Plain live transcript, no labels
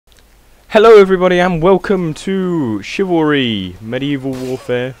Hello everybody and welcome to Chivalry Medieval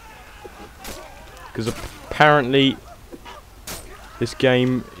Warfare, because apparently this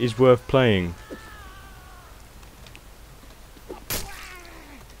game is worth playing.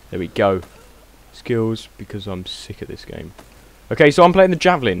 There we go. Skills, because I'm sick of this game. Okay, so I'm playing the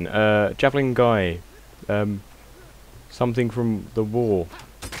Javelin. Javelin guy. Something from the war.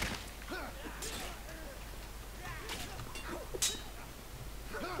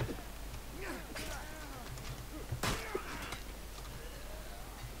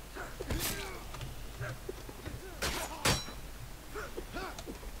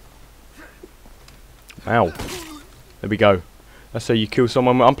 Ow. There we go. That's how you kill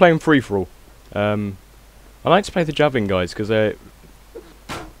someone. I'm playing free-for-all. I like to play the Javelin guys because they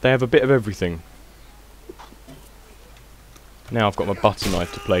have a bit of everything. Now I've got my butter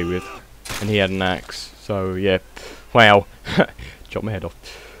knife to play with, and he had an axe. So yeah, wow, chopped my head off.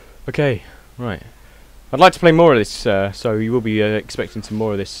 Okay, right. I'd like to play more of this, so you will be expecting some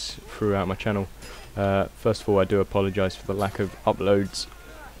more of this throughout my channel. First of all, I do apologise for the lack of uploads.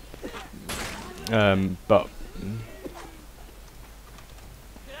 But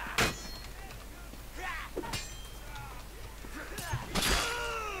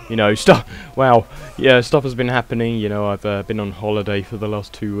you know, stuff. Wow, yeah, stuff has been happening. You know, I've been on holiday for the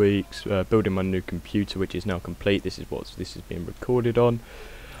last 2 weeks, building my new computer, which is now complete. This is what this is being recorded on,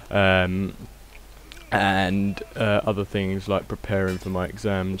 and other things like preparing for my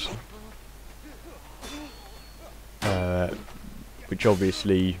exams, which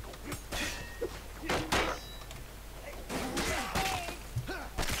obviously.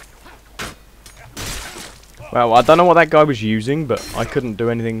 Well, I don't know what that guy was using, but I couldn't do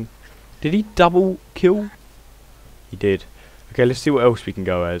anything. Did he double kill? He did. Okay, let's see what else we can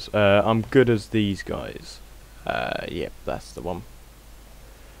go as. I'm good as these guys. Yep, that's the one.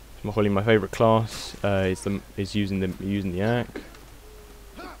 Probably my favourite class is using the axe.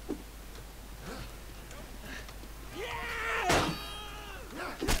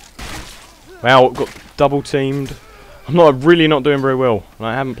 Wow, got double teamed. I'm really not doing very well.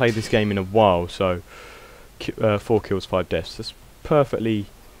 I haven't played this game in a while, so. 4 kills, 5 deaths. That's perfectly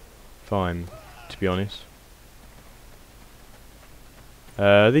fine, to be honest.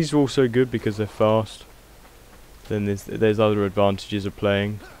 These are also good because they're fast. Then there's other advantages of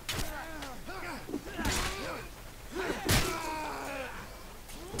playing.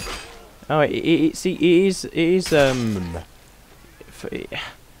 Oh, it's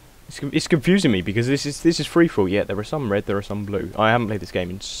confusing me because this is free for all. Yeah, there are some red, there are some blue. I haven't played this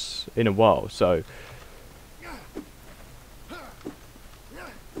game in a while, so.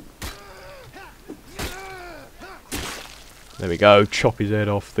 There we go, chop his head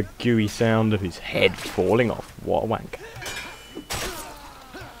off, the gooey sound of his head falling off. What a wank.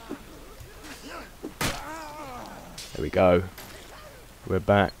 There we go. We're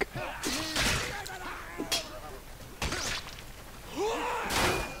back.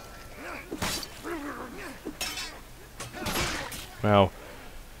 Well,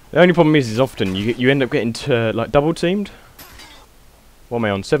 the only problem is often you end up getting like double teamed. What am I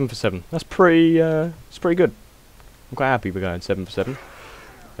on? 7 for 7. That's pretty. It's pretty good. I'm quite happy we're going 7 for 7.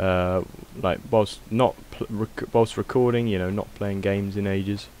 Like whilst recording, you know, not playing games in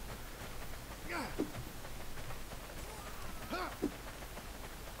ages.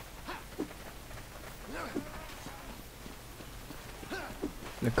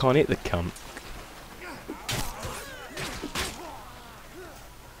 I can't hit the cunt.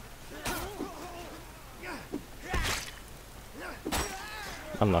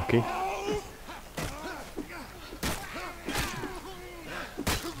 Unlucky.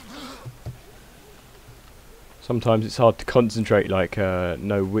 Sometimes it's hard to concentrate, like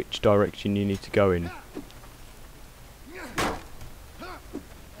know which direction you need to go in.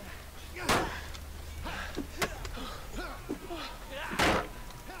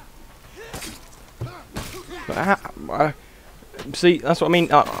 See, that's what I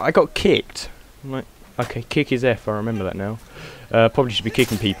mean. I got kicked. I'm like, okay, kick is F. I remember that now. Probably should be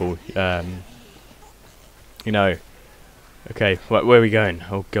kicking people. You know. Okay, where are we going?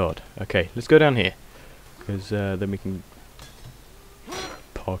 Oh God. Okay, let's go down here. Because then we can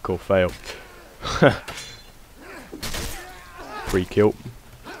parkour fail. Pre-kill.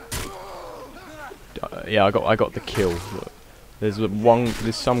 Yeah, I got the kill. Look. There's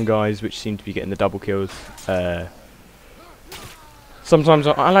some guys which seem to be getting the double kills. Sometimes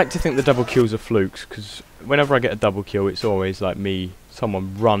I like to think the double kills are flukes, because whenever I get a double kill, it's always like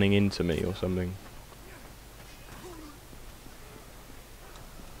someone running into me or something.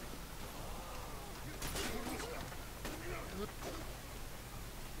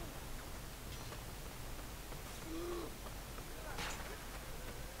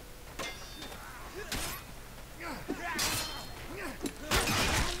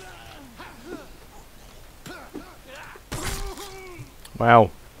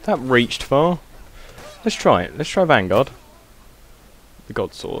 Wow, that reached far. Let's try it. Let's try Vanguard. The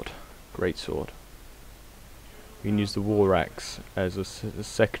God Sword. Great Sword. You can use the War Axe as a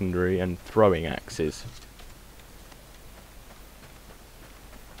secondary and throwing axes.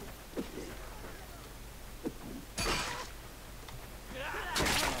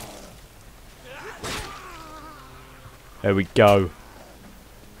 There we go.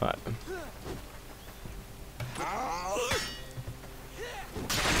 Right.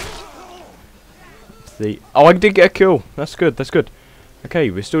 Oh, I did get a kill. That's good. That's good. Okay,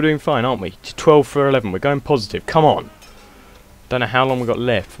 we're still doing fine, aren't we? 12 for 11. We're going positive. Come on. Don't know how long we got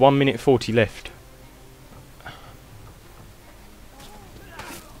left. 1 minute 40 left.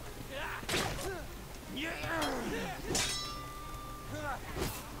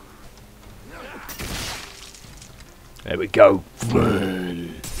 There we go.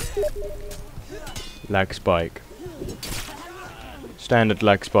 Lag spike. Standard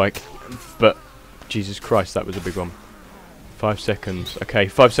lag spike. But Jesus Christ, that was a big one. 5 seconds. Okay,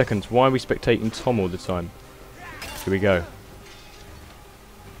 5 seconds. Why are we spectating Tom all the time? Here we go.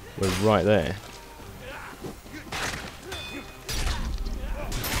 We're right there.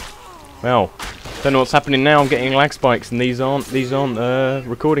 Well, don't know what's happening now. I'm getting lag spikes, and these aren't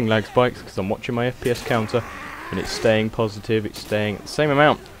recording lag spikes because I'm watching my FPS counter, and it's staying positive. It's staying at the same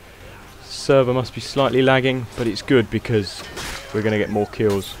amount. Server must be slightly lagging, but it's good because we're gonna get more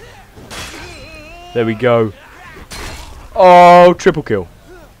kills. There we go. Oh, triple kill.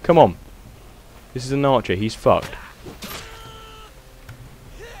 Come on. This is an archer. He's fucked.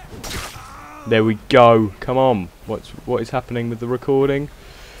 There we go. Come on. What is happening with the recording?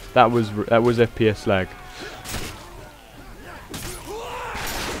 That was FPS lag.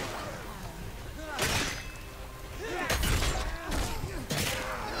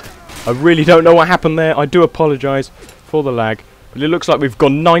 I really don't know what happened there. I do apologise for the lag. But it looks like we've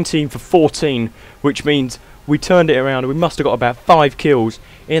gone 19 for 14, which means we turned it around and we must have got about 5 kills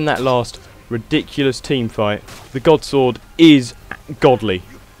in that last ridiculous team fight. The God Sword is godly.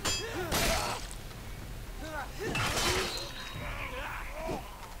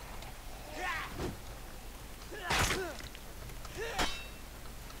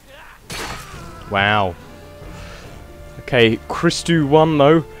 Wow. Okay, Christu won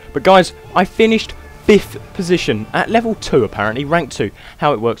though. But guys, I finished 5th position at level 2 apparently, rank 2.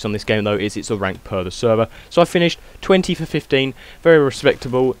 How it works on this game though is it's a rank per the server. So I finished 20 for 15, very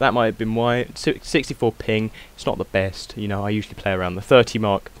respectable. That might have been why. 64 ping, it's not the best, you know, I usually play around the 30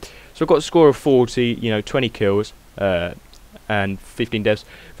 mark. So I've got a score of 40, you know, 20 kills and 15 deaths.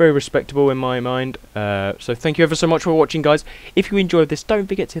 Very respectable in my mind. So thank you ever so much for watching guys. If you enjoyed this, don't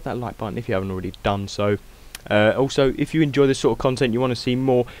forget to hit that like button if you haven't already done so. Also, if you enjoy this sort of content, you want to see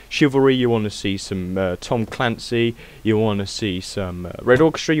more Chivalry, you want to see some Tom Clancy, you want to see some Red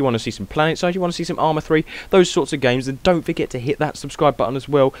Orchestra, you want to see some PlanetSide, you want to see some Arma 3, those sorts of games, then don't forget to hit that subscribe button as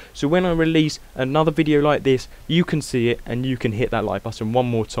well, so when I release another video like this, you can see it and you can hit that like button one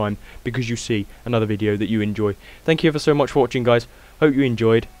more time because you see another video that you enjoy. Thank you ever so much for watching guys, hope you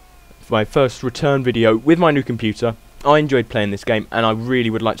enjoyed my first return video with my new computer. I enjoyed playing this game and I really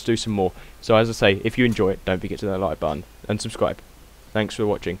would like to do some more. So as I say, if you enjoy it, don't forget to hit that like button and subscribe. Thanks for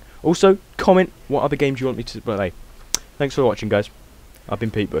watching. Also, comment what other games you want me to play. Thanks for watching guys. I've been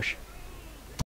POYTEBUSH.